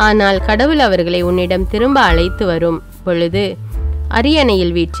 ஆனால் கடவுள் அவர்களை உன்னிடம் திரும்ப அழைத்து வரும் பொழுது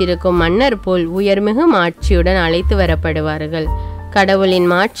அரியணையில் வீற்றிருக்கும் மன்னர் போல் உயர்மிகு மாட்சியுடன் அழைத்து வரப்படுவார்கள். கடவுளின்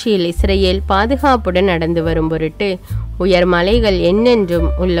மாட்சியில் இஸ்ரேல் பாதுகாப்புடன் நடந்து வரும் பொருட்டு உயர் மலைகள் என்னென்றும்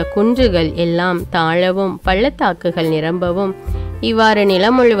உள்ள குன்றுகள் எல்லாம் தாழவும் பள்ளத்தாக்குகள் நிரம்பவும் இவ்வாறு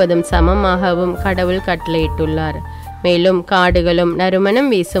நிலம் முழுவதும் சமமாகவும் கடவுள் கட்டளையிட்டுள்ளார். மேலும் காடுகளும் நறுமணம்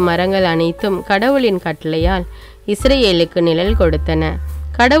வீசும் மரங்கள் அனைத்தும் கடவுளின் கட்டளையால் இஸ்ரேலுக்கு நிழல் கொடுத்தன.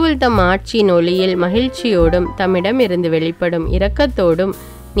 கடவுள் தம் ஆட்சியின் ஒளியில் மகிழ்ச்சியோடும் தம்மிடம் இருந்து வெளிப்படும் இரக்கத்தோடும்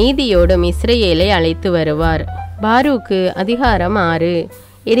நீதியோடும் இஸ்ரேலை அழைத்து வருவார். பாருக்கு அதிகாரம் 6.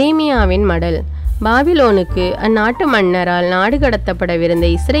 எரேமியாவின் மடல். பாபிலோனுக்கு அந்நாட்டு மன்னரால் நாடு கடத்தப்படவிருந்த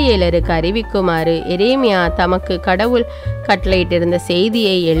இஸ்ரேலருக்கு அறிவிக்குமாறு எரேமியா தமக்கு கடவுள் கட்டளையிட்டிருந்த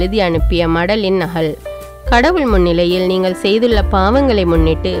செய்தியை எழுதி அனுப்பிய மடலின் நகல். கடவுள் முன்னிலையில் நீங்கள் செய்துள்ள பாவங்களை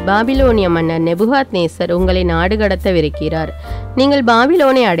முன்னிட்டு பாபிலோனிய மன்னர் நெபுகாத்நேசர் உங்களை நாடு கடத்தவிருக்கிறார். நீங்கள்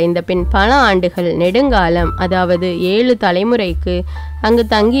பாபிலோனை அடைந்த பின் பல ஆண்டுகள் நெடுங்காலம், அதாவது 7 தலைமுறைக்கு அங்கு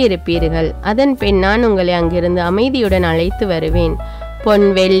தங்கியிருப்பீர்கள். அதன் பின் நான் உங்களை அங்கிருந்து அமைதியுடன் அழைத்து வருவேன். பொன்,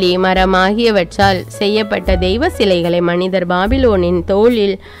 வெள்ளி, மரம் ஆகியவற்றால் செய்யப்பட்ட தெய்வ சிலைகளை மனிதர் பாபிலோனின்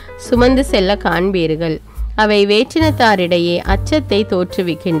தோளில் சுமந்து செல்ல காண்பீர்கள். அவை வேற்றினத்தாரிடையே அச்சத்தை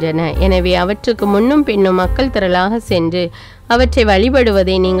தோற்றுவிக்கின்றன. எனவே அவற்றுக்கு முன்னும் பின்னும் மக்கள் திரளாக சென்று அவற்றை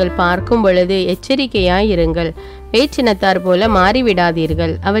வழிபடுவதை நீங்கள் பார்க்கும் பொழுது எச்சரிக்கையாயிருங்கள். வேற்றினத்தார் போல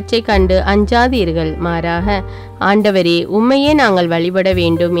மாறிவிடாதீர்கள். அவற்றை கண்டு அஞ்சாதீர்கள். மாறாக, ஆண்டவரே, உம்மையே நாங்கள் வழிபட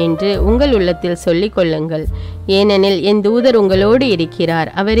வேண்டும் என்று உங்கள் உள்ளத்தில் சொல்லிக் கொள்ளுங்கள். ஏனெனில் என் தூதர் உங்களோடு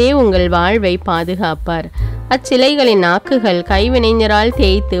இருக்கிறார். அவரே உங்கள் வாழ்வை பாதுகாப்பார். அச்சிலைகளின் நாக்குகள் கைவினைஞரால்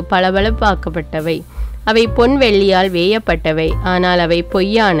தேய்த்து பளபளப்பாக்கப்பட்டவை. அவை பொன் வெள்ளியால் வேயப்பட்டவை. ஆனால் அவை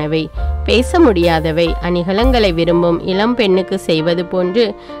பொய்யானவை, பேச முடியாதவை. அணிகலங்களை விரும்பும் இளம் பெண்ணுக்கு செய்வது போன்று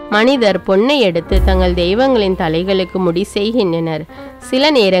மனிதர் பொன்னை எடுத்து தங்கள் தெய்வங்களின் தலைகளுக்கு முடி செய்கின்றனர்.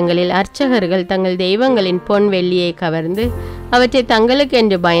 சில நேரங்களில் அர்ச்சகர்கள் தங்கள் தெய்வங்களின் பொன் வெள்ளியை கவர்ந்து அவற்றை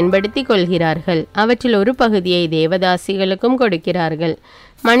தங்களுக்கென்று பயன்படுத்தி கொள்கிறார்கள். அவற்றில் ஒரு பகுதியை தேவதாசிகளுக்கும் கொடுக்கிறார்கள்.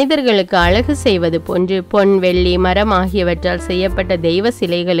 மனிதர்களுக்கு அழகு செய்வது போன்று பொன், வெள்ளி, மரம் ஆகியவற்றால் செய்யப்பட்ட தெய்வ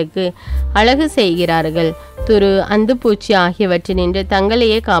சிலைகளுக்கு அழகு செய்கிறார்கள். துரு, அந்துப்பூச்சி ஆகியவற்றினின்று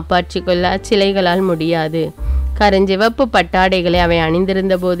தங்களையே காப்பாற்றிக் கொள்ள அச்சிலைகளால் முடியாது. கருஞ்சிவப்பு பட்டாடைகளை அவை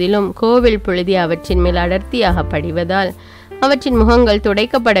அணிந்திருந்த போதிலும் கோவில் புழுதி அவற்றின் மேல் அடர்த்தியாக படிவதால் அவற்றின் முகங்கள்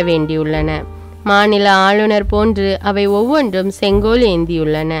துடைக்கப்பட வேண்டியுள்ளன. மாநில ஆளுநர் போன்று அவை ஒவ்வொன்றும் செங்கோல்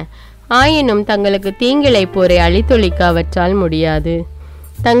ஏந்தியுள்ளன. ஆயினும் தங்களுக்கு தீங்கிழைப்போரை அழித்தொழிக்க அவற்றால் முடியாது.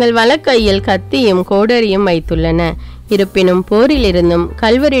 தங்கள் வலக்கையில் கத்தியும் கோடரியும் வைத்துள்ளன. இருப்பினும் போரிலிருந்தும்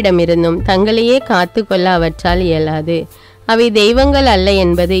கல்வரிடமிருந்தும் தங்களையே காத்து கொள்ள அவற்றால் இயலாது. அவை தெய்வங்கள் அல்ல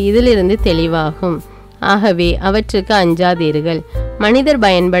என்பது இதிலிருந்து தெளிவாகும். ஆகவே அவற்றுக்கு அஞ்சாதீர்கள். மனிதர்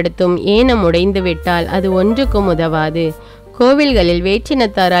பயன்படுத்தும் ஏனம் உடைந்துவிட்டால் அது ஒன்றுக்கும் உதவாது. கோவில்களில்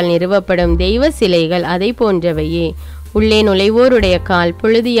வேற்றினத்தாரால் நிறுவப்படும் தெய்வ சிலைகள் அதை போன்றவையே. உள்ளே நுழைவோருடைய கால்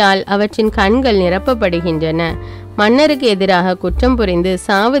புழுதியால் அவற்றின் கண்கள் நிரப்பப்படுகின்றன. மன்னருக்கு எதிராக குற்றம் புரிந்து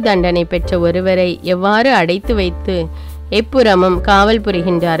சாவு தண்டனை பெற்ற ஒருவரை எவ்வாறு அடைத்து வைத்து எப்புறமும் காவல்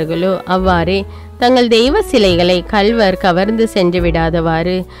புரிகின்றார்களோ அவ்வாறே தங்கள் தெய்வ சிலைகளை கல்வர் கவர்ந்து சென்று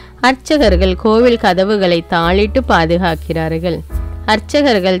விடாதவாறு அர்ச்சகர்கள் கோவில் கதவுகளை தாளிட்டு பாதுகாக்கிறார்கள்.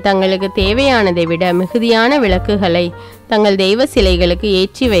 அர்ச்சகர்கள் தங்களுக்கு தேவையானதை விட மிகுதியான விளக்குகளை தங்கள் தெய்வ சிலைகளுக்கு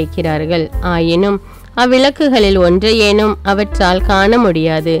ஏற்றி வைக்கிறார்கள். ஆயினும் அவ்விளக்குகளில் ஒன்றையேனும் அவற்றால் காண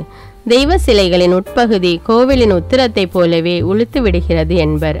முடியாது. தெய்வ சிலைகளின் உட்பகுதி கோவிலின் உத்திரத்தை போலவே உளுத்து விடுகிறது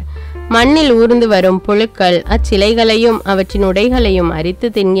என்பர். மண்ணில் ஊர்ந்து வரும் புழுக்கள் அச்சிலைகளையும் அவற்றின் உடைகளையும் அரித்து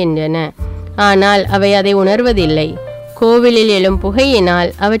தின்கின்றன. ஆனால் அவை அதை உணர்வதில்லை. கோவிலில் எழும் புகையினால்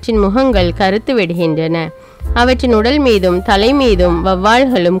அவற்றின் முகங்கள் கருத்து விடுகின்றன. அவற்றின் உடல் மீதும் தலை மீதும்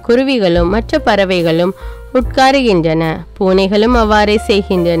வவ்வால்களும் குருவிகளும் மற்ற பறவைகளும் உட்காருகின்றன. பூனைகளும் அவ்வாறே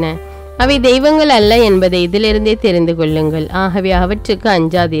செய்கின்றன. அவை தெய்வங்கள் அல்ல என்பதை இதிலிருந்தே தெரிந்து கொள்ளுங்கள். ஆகவே அவற்றுக்கு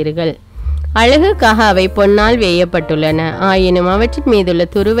அஞ்சாதீர்கள். அழகுக்காக அவை பொன்னால் வேயப்பட்டுள்ளன. ஆயினும் அவற்றின் மீதுள்ள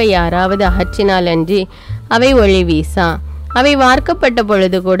துருவை யாராவது அகற்றினால் அன்றி அவை ஒளி வீசா. அவை வார்க்கப்பட்ட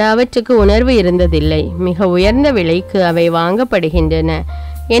பொழுது கூட அவற்றுக்கு உணர்வு இருந்ததில்லை. மிக உயர்ந்த விலைக்கு அவை வாங்கப்படுகின்றன.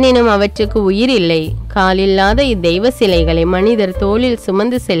 எனினும் அவற்றுக்கு உயிர் இல்லை. காலில்லாத இத்தெய்வ சிலைகளை மனிதர் தோளில்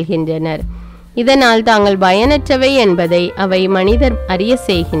சுமந்து செல்கின்றனர். இதனால் தாங்கள் பயனற்றவை என்பதை அவை மனிதர் அறிய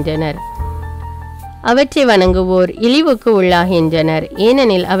செய்கின்றனர். அவற்றை வணங்குவோர் இழிவுக்கு உள்ளாகின்றனர்.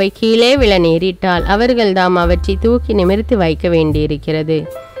 ஏனெனில் அவை கீழே விழ நேரிட்டால் அவர்கள் தாம் அவற்றை தூக்கி நிமிர்த்தி வைக்க வேண்டியிருக்கிறது.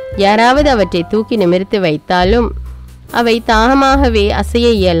 யாராவது அவற்றை தூக்கி நிமிர்த்தி வைத்தாலும் அவை தாமாகவே அசைய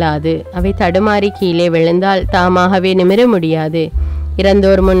இயலாது. அவை தடுமாறி கீழே விழுந்தால் தாமாகவே நிமிர முடியாது.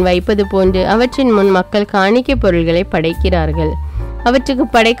 இறந்தோர் முன் வைப்பது போன்று அவற்றின் முன் மக்கள் காணிக்கை பொருள்களை படைக்கிறார்கள். அவற்றுக்கு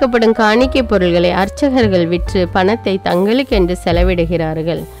படைக்கப்படும் காணிக்கை பொருள்களை அர்ச்சகர்கள் விற்று பணத்தை தங்களுக்கென்று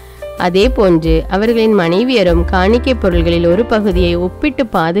செலவிடுகிறார்கள். அதே போன்று அவர்களின் மனைவியரும் காணிக்கை பொருள்களில் ஒரு பகுதியை ஒப்பிட்டு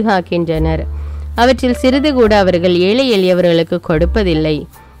பாதுகாக்கின்றனர். அவற்றில் சிறிது கூட அவர்கள் ஏழை எளியவர்களுக்கு கொடுப்பதில்லை.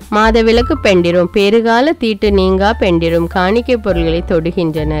 மாதவிலக்கு பெண்டிரும் பேறுகால தீட்டு நீங்கா பெண்டிரும் காணிக்கை பொருள்களை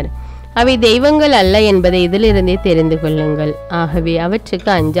தொடுகின்றனர். அவை தெய்வங்கள் அல்ல என்பதை இதிலிருந்தே தெரிந்து கொள்ளுங்கள். ஆகவே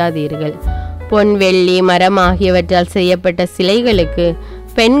அவற்றுக்கு அஞ்சாதீர்கள். பொன், வெள்ளி, மரம் ஆகியவற்றால் செய்யப்பட்ட சிலைகளுக்கு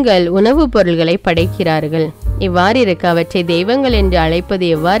பெண்கள் உணவுப் பொருள்களை படைக்கிறார்கள். இவ்வாறு இருக்க அவற்றை தெய்வங்கள் என்று அழைப்பது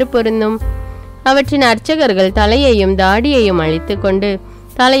எவ்வாறு பொருந்தும்? அவற்றின் அர்ச்சகர்கள் தலையையும் தாடியையும் அழித்து கொண்டு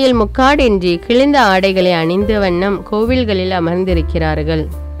தலையில் முக்காடின்றி கிழிந்த ஆடைகளை அணிந்த வண்ணம் கோவில்களில் அமர்ந்திருக்கிறார்கள்.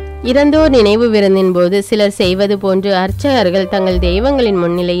 இறந்தோர் நினைவு விருந்தின் போது சிலர் செய்வது போன்று அர்ச்சகர்கள் தங்கள் தெய்வங்களின்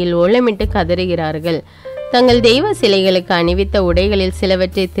முன்னிலையில் ஓலமிட்டு கதறுகிறார்கள். தங்கள் தெய்வ சிலைகளுக்கு அணிவித்த உடைகளில்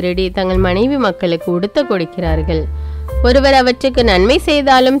சிலவற்றை திருடி தங்கள் மனைவி மக்களுக்கு உடுத்த கொடுக்கிறார்கள். ஒருவர் அவற்றுக்கு நன்மை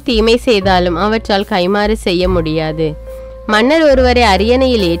செய்தாலும் தீமை செய்தாலும் அவற்றால் கைமாறு செய்ய முடியாது. மன்னர் ஒருவரை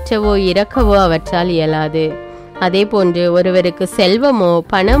அரியணையில் ஏற்றவோ இறக்கவோ அவற்றால் இயலாது. அதே போன்று ஒருவருக்கு செல்வமோ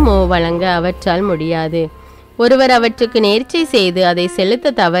பணமோ வழங்க அவற்றால் முடியாது. ஒருவர் அவற்றுக்கு நேர்ச்சை செய்து அதை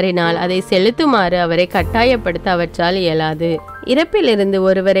செலுத்த தவறினால் அதை செலுத்துமாறு அவரை கட்டாயப்படுத்த அவற்றால் இயலாது. இறப்பிலிருந்து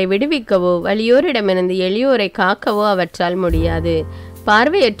ஒருவரை விடுவிக்கவோ வலியோரிடமிருந்து எளியோரை காக்கவோ அவற்றால் முடியாது.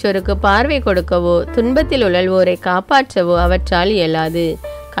 பார்வையற்றோருக்கு பார்வை கொடுக்கவோ துன்பத்தில் உழல்வோரை காப்பாற்றவோ அவற்றால் இயலாது.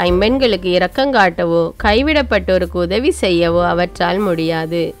 கைம்பெண்களுக்கு இரக்கங்காட்டவோ கைவிடப்பட்டோருக்கு உதவி செய்யவோ அவற்றால்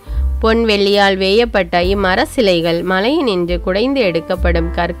முடியாது. பொன் வெள்ளியால் வேயப்பட்ட இம்மர சிலைகள் மலையினின்று குடைந்து எடுக்கப்படும்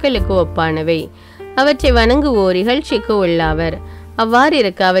கற்களுக்கு ஒப்பானவை. அவற்றை வணங்குவோர் இகழ்ச்சிக்கு உள்ளாவர். அவ்வாறு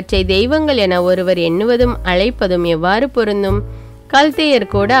இருக்க அவற்றை தெய்வங்கள் என ஒருவர் எண்ணுவதும் அழைப்பதும் எவ்வாறு பொருந்தும்? கல்தேயர்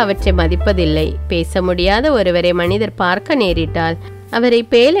கூட அவற்றை மதிப்பதில்லை. பேச முடியாத ஒருவரை மனிதர் பார்க்க நேரிட்டால் அவரை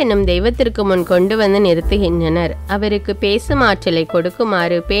பேல் என்னும் தெய்வத்திற்கு முன் கொண்டு வந்து நிறுத்துகின்றனர். அவருக்கு பேசும் ஆற்றலை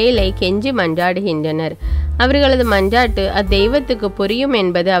கொடுக்குமாறு பேலை கெஞ்சி மன்றாடுகின்றனர். அவர்களது மன்றாட்டு அத்தெய்வத்துக்கு புரியும்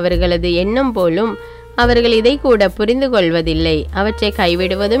என்பது அவர்களது எண்ணம் போலும் அவர்கள் இதை கூட புரிந்து கொள்வதில்லை. அவற்றை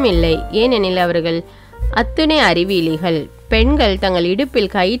கைவிடுவதும் இல்லை. ஏனெனில் அவர்கள் அத்துணை அறிவிலிகள். பெண்கள் தங்கள்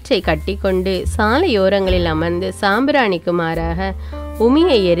இடுப்பில் கயிற்றை கட்டிக்கொண்டு சாலையோரங்களில் அமர்ந்து சாம்பிராணிக்கு மாறாக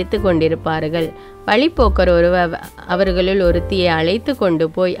உமியை எரித்து கொண்டிருப்பார்கள். வழிப்போக்கர் ஒருவர் அவர்களுள் ஒருத்தியை அழைத்து கொண்டு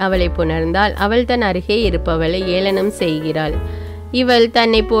போய் அவளை புணர்ந்தால் அவள் தன் அருகே இருப்பவளை ஏளனம் செய்கிறாள். இவள்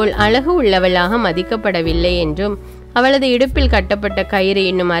தன்னை போல் அழகு உள்ளவளாக மதிக்கப்படவில்லை என்றும் அவளது இடுப்பில் கட்டப்பட்ட கயிறு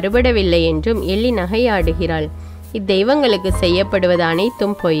இன்னும் அறுபடவில்லை என்றும் எள்ளி நகையாடுகிறாள். இத்தெய்வங்களுக்கு செய்யப்படுவது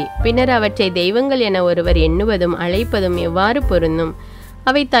அனைத்தும் பொய். பின்னர் அவற்றை தெய்வங்கள் என ஒருவர் எண்ணுவதும் அழைப்பதும் எவ்வாறு பொருந்தும்?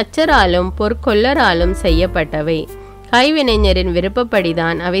 அவை தச்சராலும் பொற்கொல்லராலும் செய்யப்பட்டவை. கைவினைஞரின்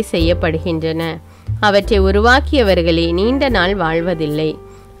விருப்பப்படிதான் அவை செய்யப்படுகின்றன. அவற்றை உருவாக்கியவர்களே நீண்ட நாள் வாழ்வதில்லை.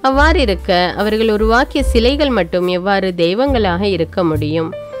 அவ்வாறு இருக்க அவர்கள் உருவாக்கிய சிலைகள் மட்டும் எவ்வாறு தெய்வங்களாக இருக்க முடியும்?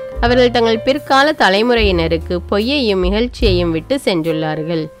 அவர்கள் தங்கள் பிற்கால தலைமுறையினருக்கு பொய்யையும் இகழ்ச்சியையும் விட்டு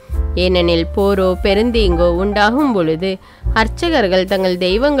சென்றுள்ளார்கள். ஏனெனில் போரோ பெருந்தீங்கோ உண்டாகும் பொழுது அர்ச்சகர்கள் தங்கள்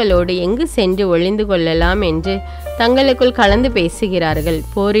தெய்வங்களோடு எங்கு சென்று ஒளிந்து கொள்ளலாம் என்று தங்களுக்குள் கலந்து பேசுகிறார்கள்.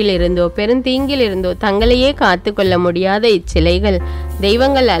 போரில் இருந்தோ பெருந்தீங்கில் இருந்தோ தங்களையே காத்து கொள்ள முடியாத இச்சிலைகள்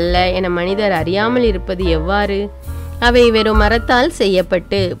தெய்வங்கள் அல்ல என மனிதர் அறியாமல் இருப்பது எவ்வாறு? அவை வெறும் மரத்தால்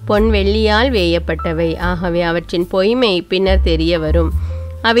செய்யப்பட்டு பொன் வெள்ளியால் வேயப்பட்டவை. ஆகவே அவற்றின் பொய்மை பின்னர் தெரிய வரும்.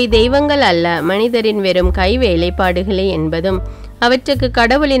 அவை தெய்வங்கள் அல்ல, மனிதரின் வெறும் கை வேலைப்பாடுகளே என்பதும் அவற்றுக்கு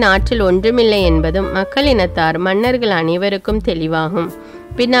கடவுளின் ஆற்றல் ஒன்றுமில்லை என்பதும் மக்களினத்தார் மன்னர்கள் அனைவருக்கும் தெளிவாகும்.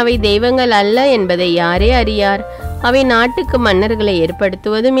 பின் அவை தெய்வங்கள் அல்ல என்பதை யாரே அறியார்? அவை நாட்டுக்கு மன்னர்களை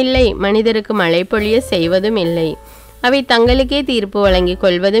ஏற்படுத்துவதும் இல்லை, மனிதருக்கு மழை பொழிய செய்வதும் இல்லை. அவை தங்களுக்கே தீர்ப்பு வழங்கி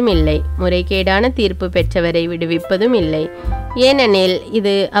கொள்வதும் இல்லை, முறைகேடான தீர்ப்பு பெற்றவரை விடுவிப்பதும் இல்லை. ஏனெனில்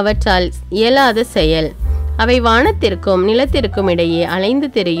இது அவற்றால் இயலாத செயல். அவை வானத்திற்கும் நிலத்திற்கும் இடையே அலைந்து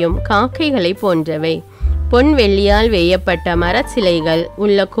திரியும் காக்கைகளை போன்றவை. பொன் வெள்ளியால் வேயப்பட்ட மர சிலைகள்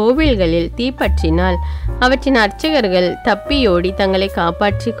உள்ள கோவில்களில் தீப்பற்றினால் அவற்றின் அர்ச்சகர்கள் தப்பியோடி தங்களை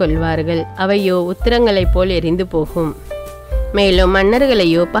காப்பாற்றிக் கொள்வார்கள். அவையோ உத்திரங்களைப் போல் எரிந்து போகும். மேலும்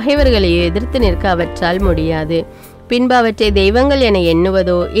மன்னர்களையோ பகைவர்களையோ எதிர்த்து நிற்க அவற்றால் முடியாது. பின்பு அவற்றை தெய்வங்கள் என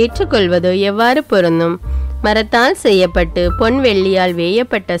எண்ணுவதோ ஏற்றுக்கொள்வதோ எவ்வாறு பொருந்தும்? மரத்தால் செய்யப்பட்டு பொன் வெள்ளியால்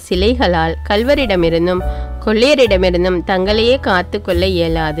வேயப்பட்ட சிலைகளால் கல்வரிடமிருந்தும் கொள்ளையரிடமிருந்தும் தங்களையே காத்து கொள்ள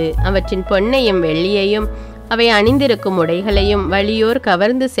இயலாது. அவற்றின் பொன்னையும் வெள்ளியையும் அவை அணிந்திருக்கும் உடைகளையும் வலியோர்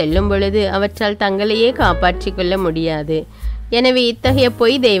கவர்ந்து செல்லும் பொழுது அவற்றால் தங்களையே காப்பாற்றிக் கொள்ள முடியாது. எனவே இத்தகைய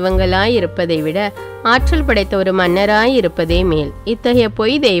பொய் தெய்வங்களாய் இருப்பதை விட ஆற்றல் படைத்த ஒரு மன்னராய் இருப்பதே மேல். இத்தகைய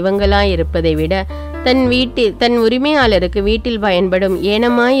பொய் தெய்வங்களாய் இருப்பதை விட தன் உரிமையாளருக்கு வீட்டில் பயன்படும்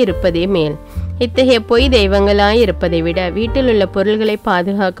ஏனமாய் இருப்பதே மேல். இத்தகைய பொய் தெய்வங்களாய் இருப்பதை விட வீட்டில் உள்ள பொருள்களை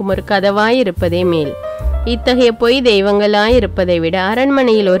பாதுகாக்கும் ஒரு கதவாய் இருப்பதே மேல். இத்தகைய பொய் தெய்வங்களாய் இருப்பதை விட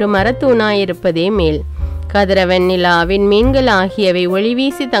அரண்மனையில் ஒரு மரத்தூணாய் இருப்பதே மேல். கதிரவன் நிலாவின் மீன்கள் ஆகியவை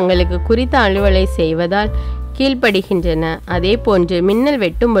ஒளிவீசி தங்களுக்கு குறித்த அலுவலை செய்வதால் கீழ்ப்படுகின்றன. அதே போன்று மின்னல்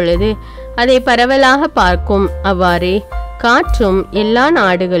வெட்டும் பொழுது அதை பரவலாக பார்க்கும். அவ்வாறே காற்றும் எல்லா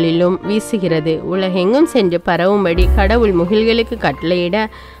நாடுகளிலும் வீசுகிறது. உலகெங்கும் சென்று பரவும்படி கடவுள் முகில்களுக்கு கட்டளையிட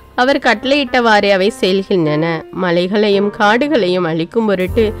அவர் கட்டளையிட்டவாறே அவை செல்கின்றன. மலைகளையும் காடுகளையும் அழிக்கும்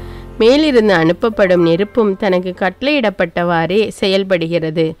பொருட்டு மேலிருந்து அனுப்பப்படும் நெருப்பும் தனக்கு கட்டளையிடப்பட்டவாறே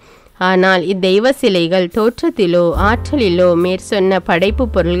செயல்படுகிறது. ஆனால் இத்தெய்வ சிலைகள் தோற்றத்திலோ ஆற்றலிலோ மேற்சொன்ன படைப்பு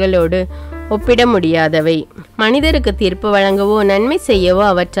பொருள்களோடு ஒப்பிட முடியாதவை. மனிதருக்கு தீர்ப்பு வழங்கவோ நன்மை செய்யவோ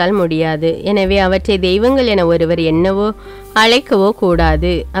அவற்றால் முடியாது. எனவே அவற்றை தெய்வங்கள் என ஒருவர் எண்ணவோ அழைக்கவோ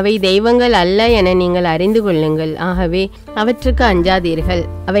கூடாது. அவை தெய்வங்கள் அல்ல என நீங்கள் அறிந்து கொள்ளுங்கள். ஆகவே அவற்றுக்கு அஞ்சாதீர்கள்.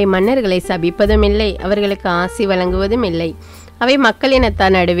 அவை மன்னர்களை சபிப்பதும் இல்லை, அவர்களுக்கு ஆசி வழங்குவதும் இல்லை. அவை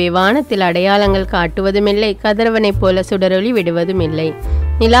மக்களினத்தார் நடுவே வானத்தில் அடையாளங்கள் காட்டுவதும் இல்லை, கதிரவனைப் போல சுடரொளி விடுவதும் இல்லை,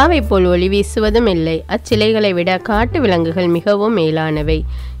 நிலாவைப் போல் ஒளி வீசுவதும் இல்லை. அச்சிலைகளை விட காட்டு விலங்குகள் மிகவும் மேலானவை.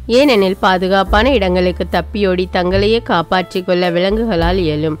 ஏனெனில் பாதுகாப்பான இடங்களுக்கு தப்பியோடி தங்களையே காப்பாற்றிக் கொள்ள விலங்குகளால்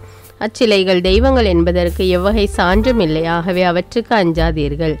இயலும். அச்சிலைகள் தெய்வங்கள் என்பதற்கு எவ்வகை சான்றும் இல்லை. ஆகவே அவற்றுக்கு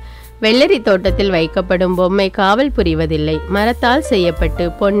அஞ்சாதீர்கள். வெள்ளரி தோட்டத்தில் வைக்கப்படும் பொம்மை காவல் புரிவதில்லை. மரத்தால் செய்யப்பட்டு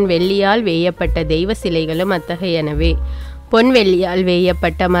பொன் வெள்ளியால் வேயப்பட்ட தெய்வ சிலைகளும் அத்தகையனவே. பொன் வெள்ளியால்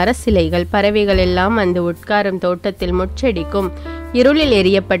வேயப்பட்ட மர சிலைகள் பறவைகள் எல்லாம் அந்த உட்காரும் தோட்டத்தில் முச்செடிக்கும் இருளில்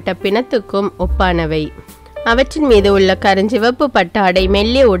எரியப்பட்ட பிணத்துக்கும் ஒப்பானவை. அவற்றின் மீது உள்ள கருஞ்சிவப்பு பட்டாடை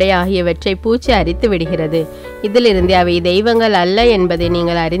மெல்லிய உடை ஆகியவற்றை பூச்சி அரித்து விடுகிறது. இதிலிருந்து அவை தெய்வங்கள் அல்ல என்பதை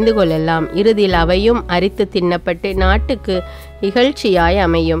நீங்கள் அறிந்து கொள்ளலாம். இறுதியில் அவையும் அரித்து தின்னப்பட்டு நாட்டுக்கு இகழ்ச்சியாய்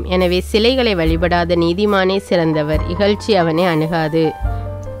அமையும். எனவே சிலைகளை வழிபடாத நீதிமானே சிறந்தவர், இகழ்ச்சி அவனை அணுகாது.